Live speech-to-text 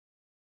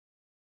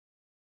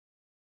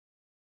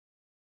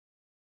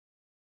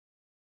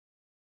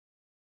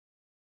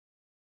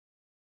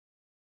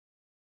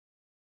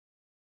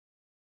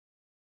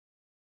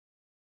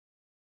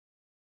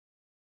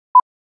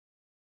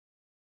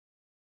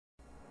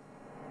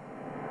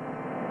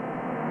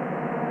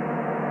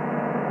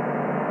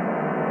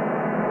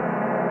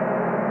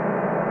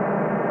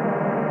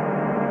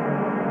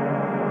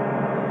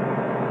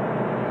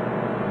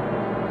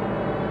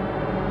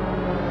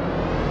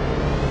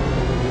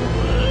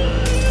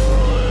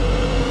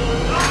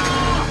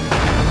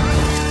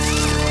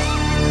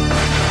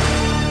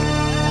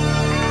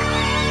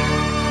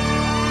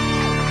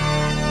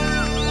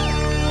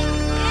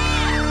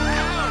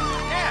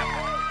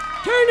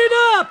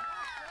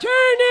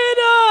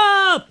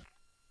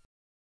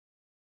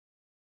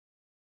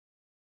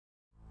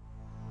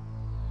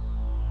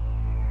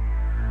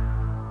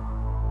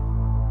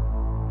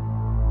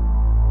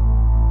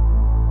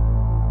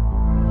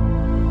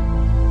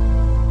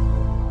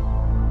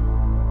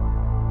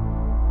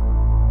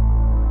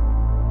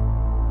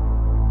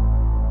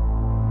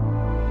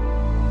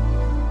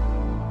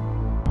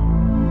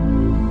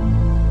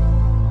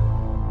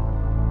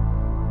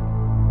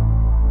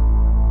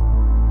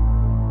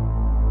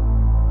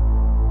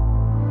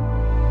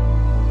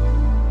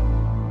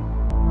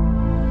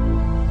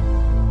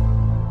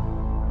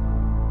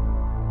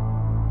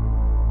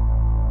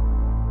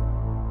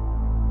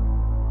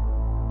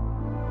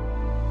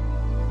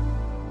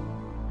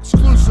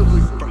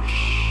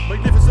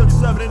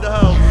in the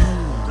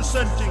house,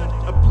 presenting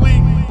a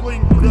bling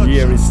bling production. The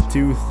year is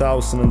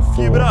 2004.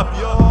 Keep it up,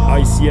 yo!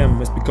 ICM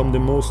has become the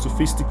most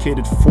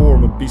sophisticated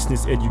form of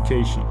business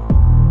education.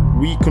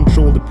 We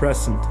control the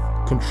present,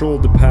 control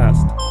the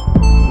past.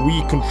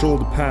 We control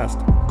the past,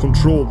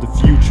 control the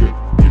future.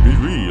 Keep it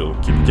real,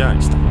 keep it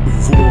gangsta.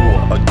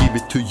 I give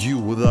it to you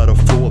without a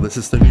flaw. This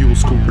is the new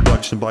school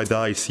production by the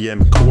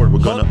ICM core. We're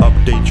gonna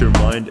update your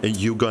mind and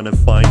you gonna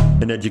find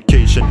an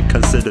education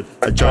considered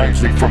a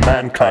giant leap for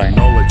mankind.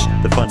 Knowledge,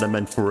 the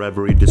fundament for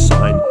every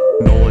design.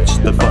 Knowledge,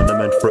 the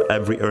fundament for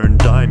every earned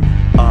dime.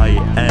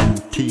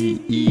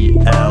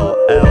 INTELLECTUAL.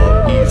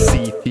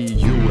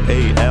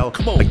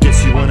 Come on, I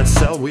guess you wanna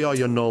sell, we are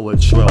your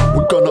knowledge. Well,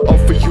 we're gonna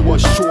offer you a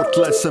short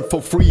lesson for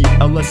free.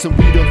 A lesson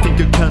we don't think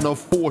you can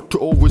afford to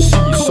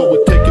oversee. So we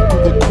take it to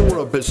the core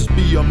of it.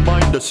 Be a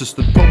mind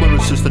assistant, problem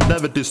resistant,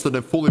 never distant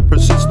and fully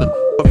persistent.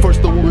 But first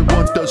of all we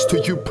want us to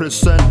you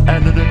present,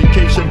 and an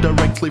education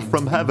directly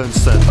from heaven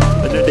sent.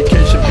 An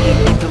education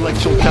being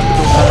intellectual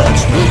capital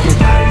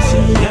management.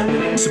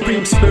 ICM,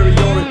 supreme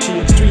superiority,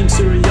 extreme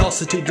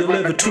seriosity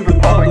delivered to the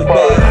public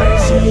by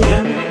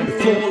ICM. The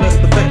flawless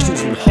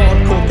perfectionism,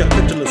 hardcore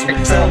capitalism,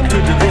 excel to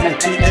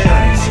divinity and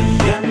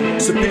ICM.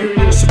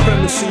 Superior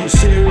supremacy,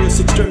 serious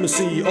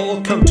extremacy,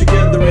 all come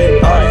together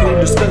in I for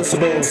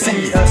indispensable,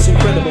 C as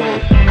incredible,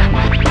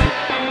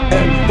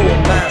 M for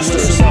masters.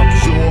 Listen up,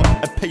 sure,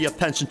 and pay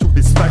attention to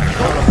this fact.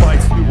 Our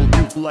advice, we will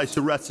utilize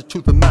your asset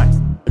to the max.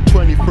 A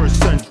 21st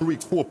century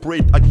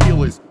corporate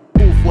Achilles,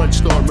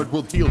 full-fledged armored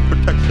with heel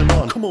protection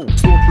on. Come on,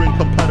 slaughtering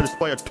competitors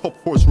by a top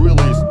force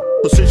release.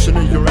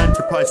 Positioning your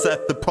enterprise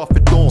at the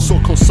profit dawn. So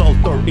consult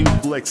our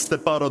intellect,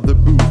 step out of the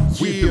booth.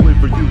 We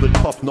deliver you the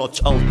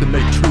top-notch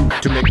ultimate truth.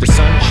 To make the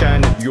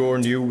sunshine of your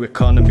new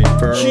economy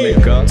firm, may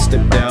God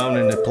step down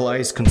and apply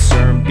his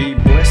concern. Be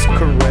blessed,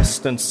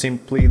 caressed, and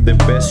simply the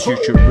best. You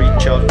should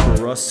reach out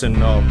for us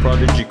and our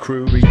prodigy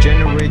crew.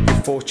 Regenerate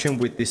your fortune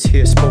with this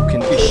here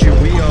spoken issue.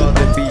 We are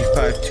the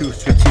B-52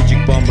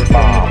 strategic bomber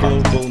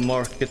from the global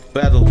market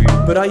battleview.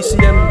 But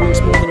ICM brings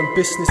more than a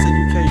business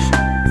education.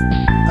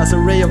 As a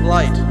ray of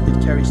light, it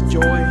carries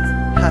joy,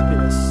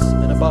 happiness,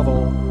 and above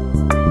all,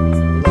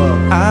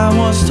 love. I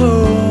was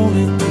told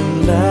it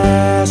would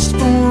last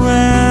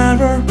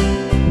forever.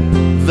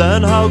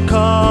 Then how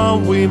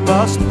come we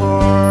must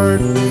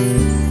part?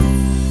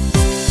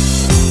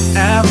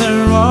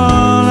 After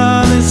all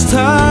of this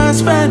time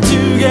spent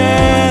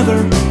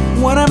together,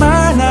 what am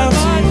I now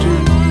to do?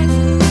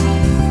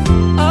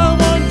 I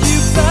want you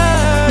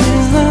back.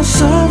 Is there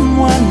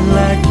someone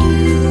like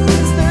you?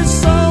 Is there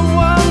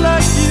someone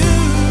like you?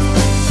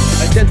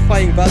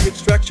 Identifying value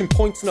extraction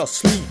points in our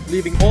sleep,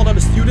 leaving all other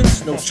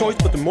students no choice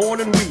but to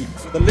mourn and weep.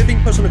 The living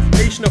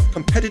personification of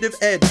competitive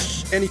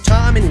edge.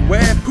 Anytime,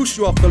 anywhere, push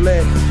you off the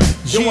ledge.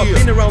 Yo, I've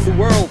been around the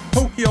world,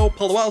 Tokyo,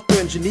 Palo Alto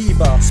and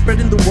Geneva,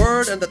 spreading the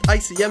word and that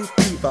ICM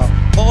fever.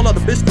 All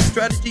other business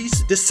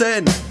strategies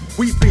descend.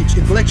 We preach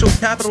intellectual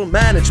capital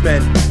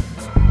management.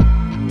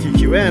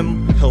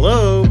 TQM,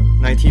 hello,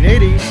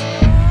 1980s.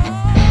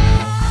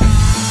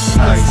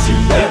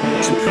 ICM,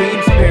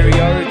 supreme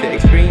superiority,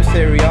 extreme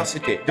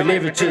seriosity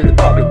delivered to the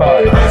public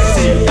by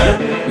ICM.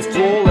 With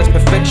flawless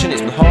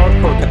perfectionism,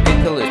 hardcore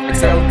capitalism,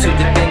 excel to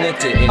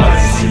divinity in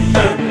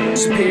ICM.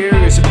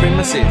 Superior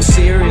supremacy,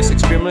 serious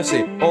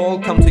extremacy, all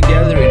come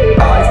together in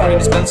I for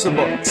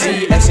indispensable,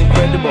 C as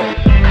incredible,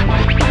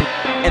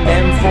 and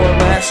M for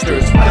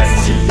masters.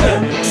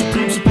 ICM,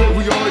 supreme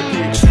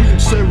superiority, extreme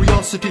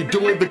seriosity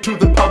delivered to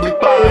the public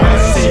by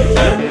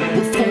ICM.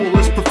 With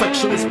flawless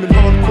perfectionism and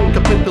hardcore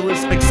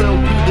capitalism, excel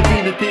to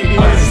divinity in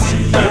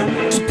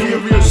ICM.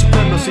 Superior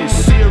supremacy,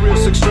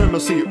 serious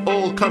extremacy,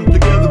 all come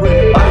together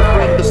in I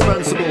for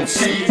indispensable,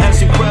 C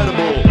as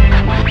incredible,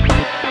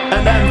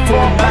 and M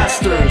for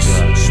masters.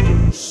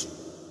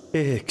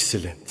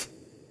 Excellent.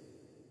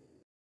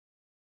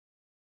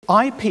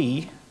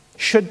 IP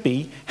should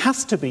be,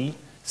 has to be,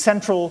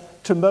 central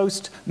to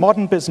most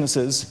modern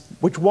businesses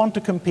which want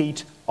to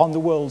compete on the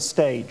world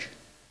stage.